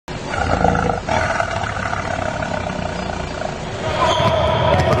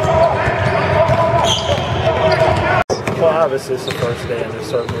obviously it's the first day, and there's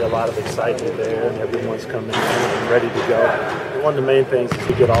certainly a lot of excitement there, and everyone's coming in and ready to go. One of the main things is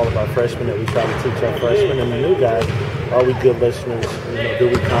to get all of our freshmen that we try to teach our freshmen and the new guys. Are we good listeners? Do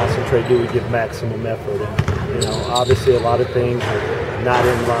we concentrate? Do we give maximum effort? And, obviously a lot of things are not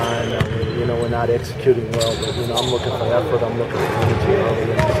in line. We're not executing well, but I'm looking for effort. I'm looking for energy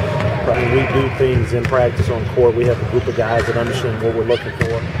early. And we do things in practice on court. We have a group of guys that understand what we're looking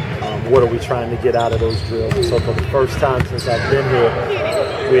for. What are we trying to get out of those drills? And so for the first time since I've been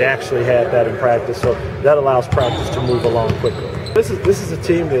here, we actually had that in practice. So that allows practice to move along quickly. This is a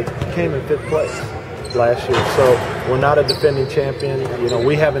team that came in 5th place last year. So we're not a defending champion.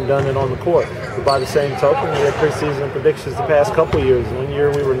 We haven't done it on the court. But by the same token, we had preseason predictions the past couple of years. One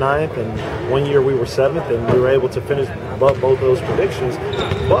year we were 9th, and one year we were 7th, and we were able to finish both those predictions.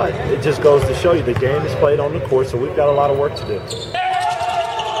 But it just goes to show you the game is played on the court, so we've got a lot of work to do.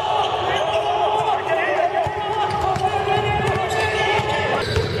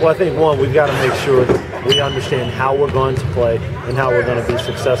 Well, I think, one, we've got to make sure that we understand how we're going to play and how we're going to be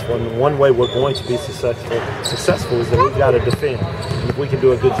successful. And one way we're going to be successful is that we've got to defend. And if we can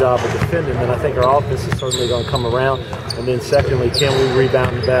do a good job of defending, then I think our offense is certainly going to come around. And then secondly, can we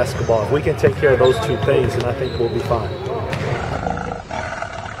rebound the basketball? If we can take care of those two things, then I think we'll be fine.